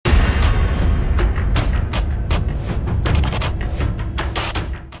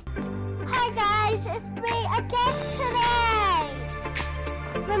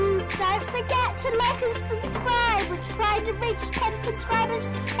like and subscribe. We're trying to reach 10 subscribers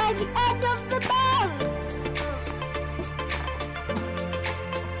by the end of the month.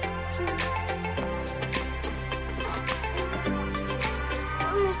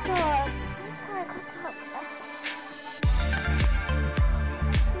 Oh my god. I'm sorry, I can't talk.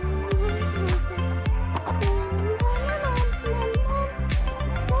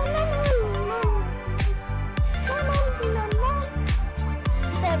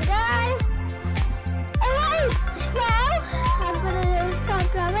 There we go. Alright, well, I'm gonna start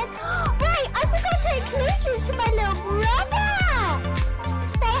going. Wait, I forgot to include you to my little brother.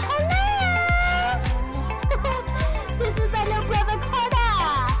 Say hello. This is my little brother Connor.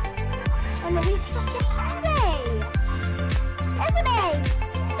 And he's such a cutie. Isn't he?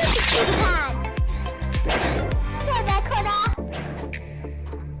 Such a cute man. So there, Connor.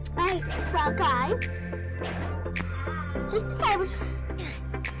 Right, well guys, just to say which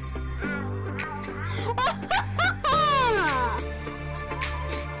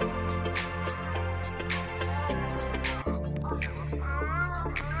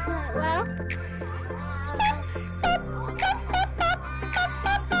well,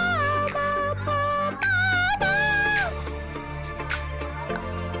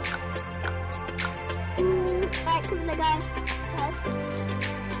 right, come on, guys.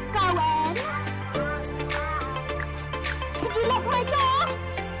 Go in. Can you lock my door?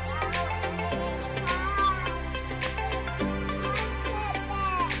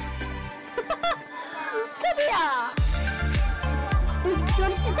 Come here. Do you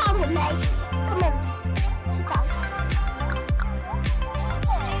want to sit down with me? Come on, sit down.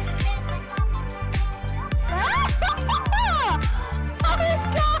 Sorry,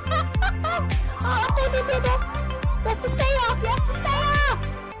 God. Oh, baby. You have to stay off.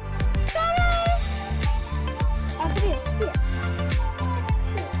 Sorry. Oh, come here.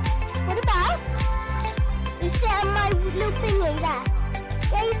 What about? You sit on my little thingy there.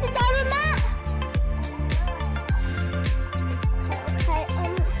 Yeah, you sit down on that. Okay.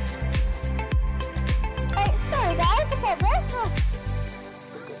 Hey, sorry guys, about this.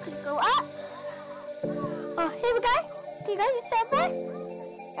 Could go up. Oh, here we go. Here you go, you sit on this.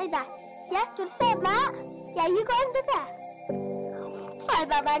 Right there. Yeah, do you want to sit on that? Yeah, you go under there. Sorry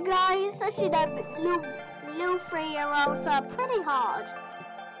about that, guys. As you know, little 3-year-olds are pretty hard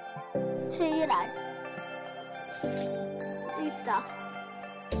to, do stuff.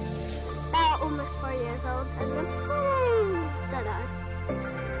 They're almost 4 years old, and then, don't know.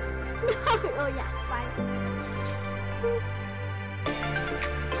 Oh yeah, it's fine.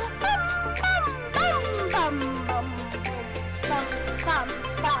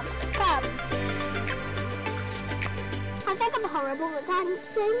 I think I'm horrible at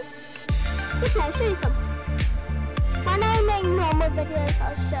dancing. Just I'll show you some. When I make normal videos,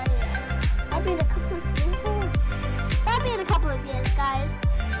 I'll show you. That'll be in a couple of years, guys.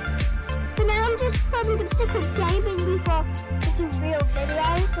 For now, I'm just probably going to stick with gaming before we do real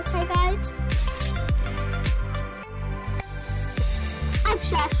videos, okay guys? I'm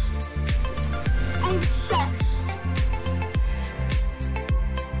shushed.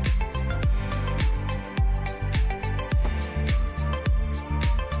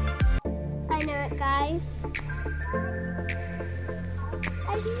 I knew it, guys. I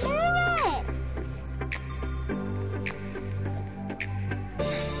knew it!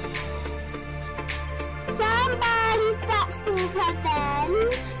 Somebody's got food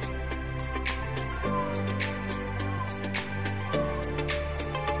revenge.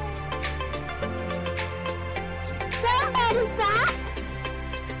 Somebody's back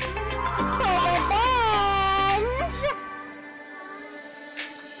for revenge.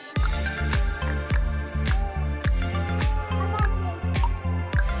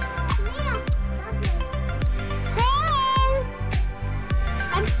 Hey,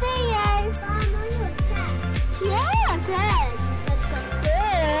 I'm seeing you. Yeah, good. That's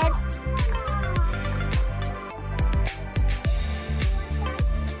good.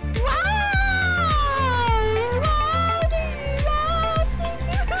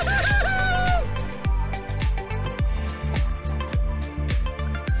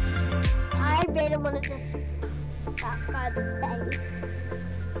 I really want to just that guy the face.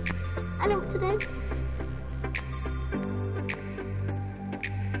 I know what to do.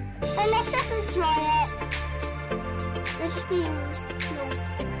 And let's just enjoy it. Let's just be little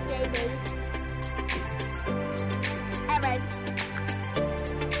babies. Erin.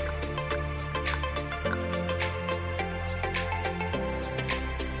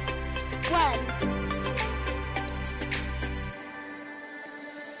 One.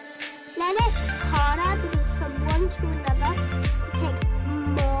 Then it's harder because from one to another, you take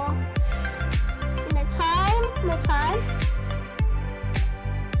more,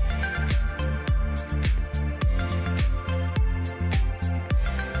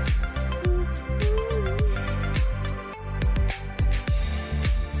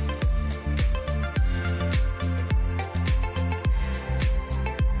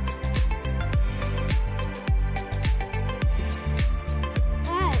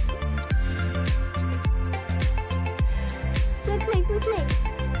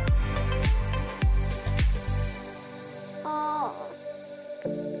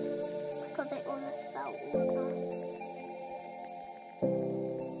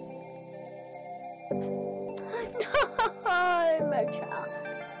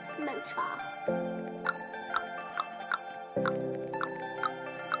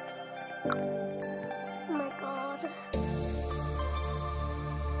 Oh my god.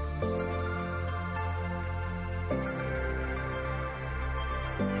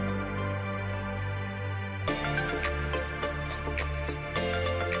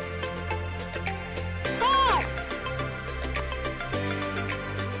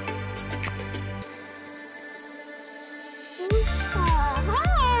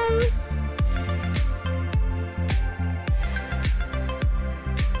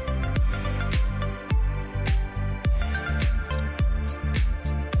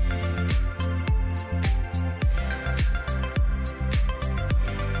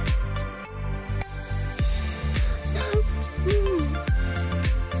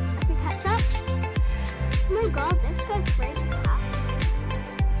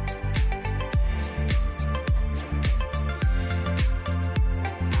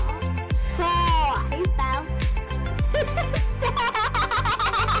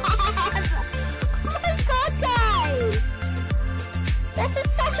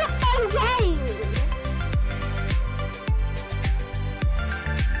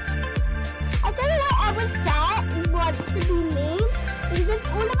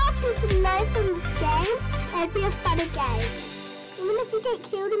 It'd be a funny game. Even if you get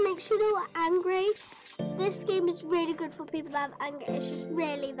killed, it makes you a little angry. This game is really good for people that have anger issues,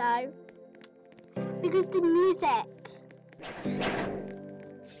 really though. Because the music.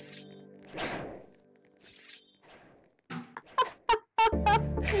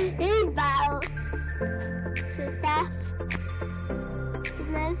 Who vows? So Steph.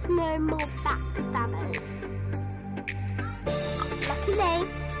 There's no more backstabbers. Luckily.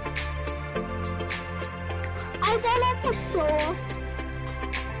 I don't know for sure.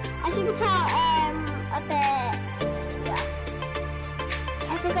 As you can tell, a bit, yeah.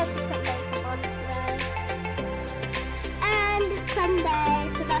 I forgot to put makeup on today. And it's Sunday,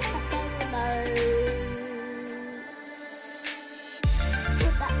 so that's nothing low.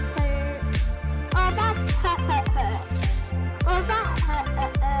 Oh, that hurts. Oh, that hurts. Oh, that hurts.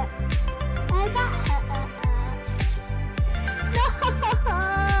 Oh, that hurts. No!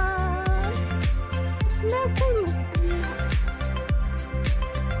 Nothing was good.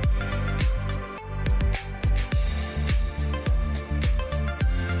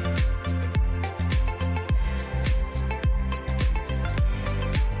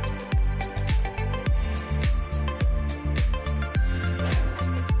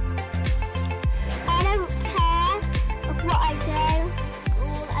 I don't care of what I do.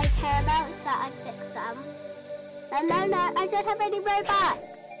 All I care about is that I fix them. No, I don't have any Robux.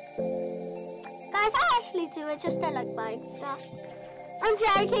 Guys, I actually do, I just don't like buying stuff. I'm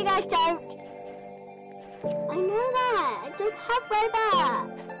joking, I don't. I know that, I don't have Robux.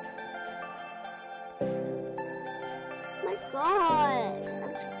 Oh my god,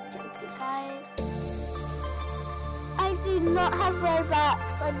 I'm just joking, guys. I do not have Robux,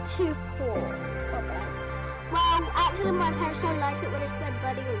 I'm too poor. Well, actually my parents don't like it when I spend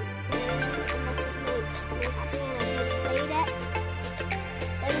money on games, unless it makes me happy and I can play it.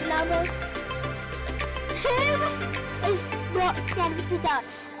 They love it. Who is not scared of the dark?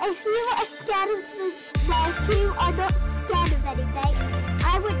 If you are scared of the dark, you are not scared of anything. I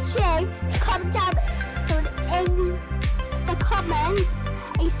would you comment down in the comments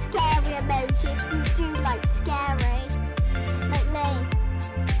a scary emoji if you do like scary, like me.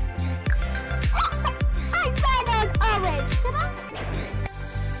 I'm red and orange, did I?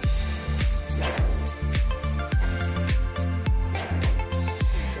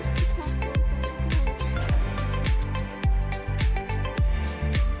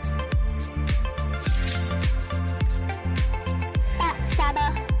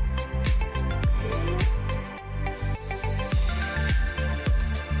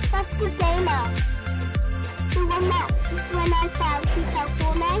 The one that, when I fell, he fell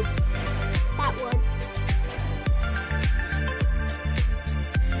for me. That one.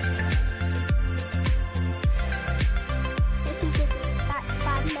 If he doesn't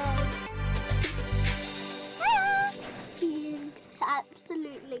backstab me. He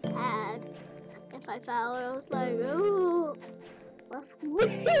absolutely cared if I fell. I was like, oh, that's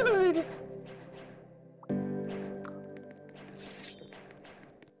weird.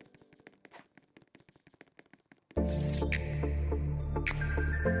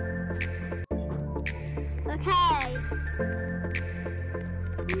 Okay.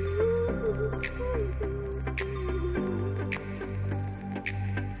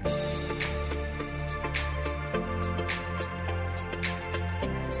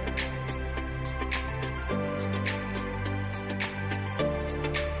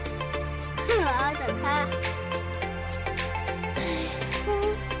 I don't care.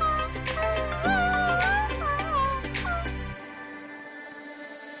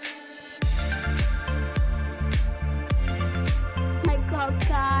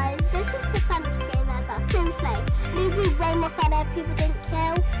 people didn't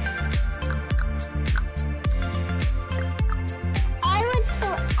kill. I would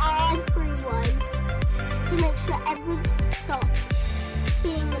kill everyone to make sure everyone stops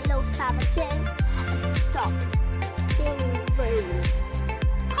being little savages and stop being rude.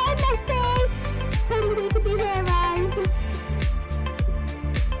 Hi, Missy! Tell me we could be heroes.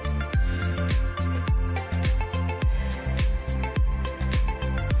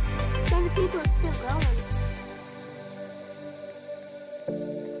 Many people are still going.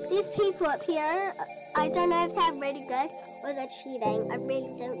 These people up here, I don't know if they're really good or they're cheating. I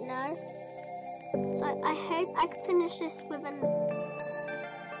really don't know. So I hope I can finish this with an...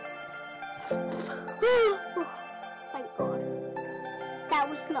 Thank God. That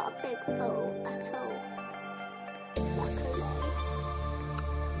was not a big fall at all. Luckily.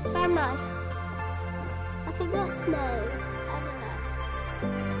 Where am I? I think that's no. I don't know.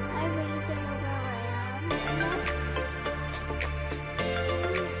 I really don't know where I am.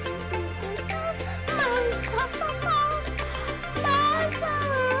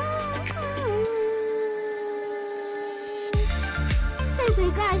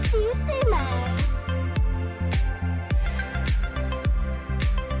 Seriously, guys, do you see me?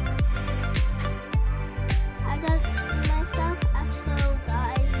 I don't see myself at all,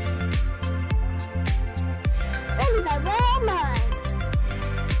 guys. Really though, where am I?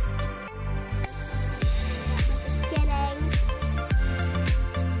 Beginning.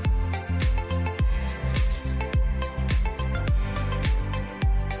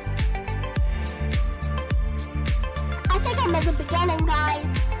 I think I'm at the beginning, guys.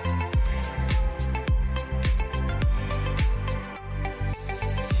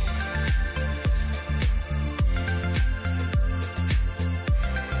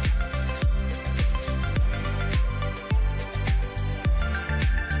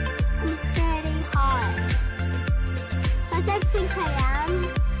 I'm pretty high. So I don't think I am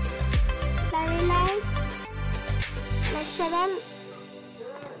very low. I shouldn't.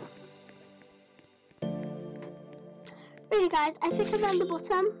 Really guys, I think I'm at the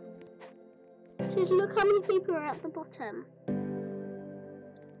bottom. So look how many people are at the bottom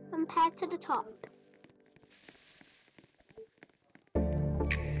compared to the top.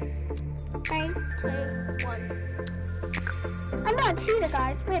 3, 2, 1. I'm not a cheater,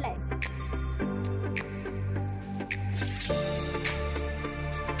 guys, really.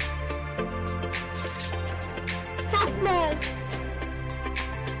 That's me.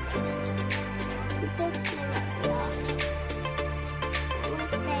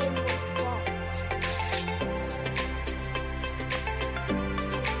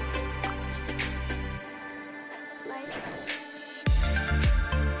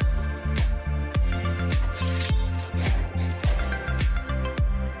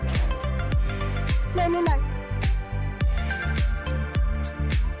 No.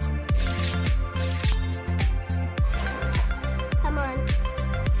 Come on.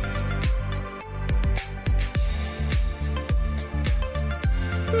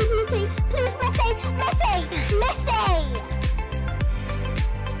 Please, Missy. Please, Missy.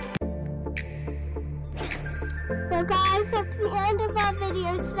 Well, guys, that's the end of our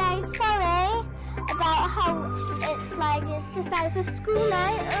video today. Sorry about how it's just like it's a school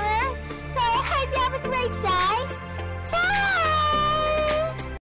night, alright? So I hope you have a great day. Bye!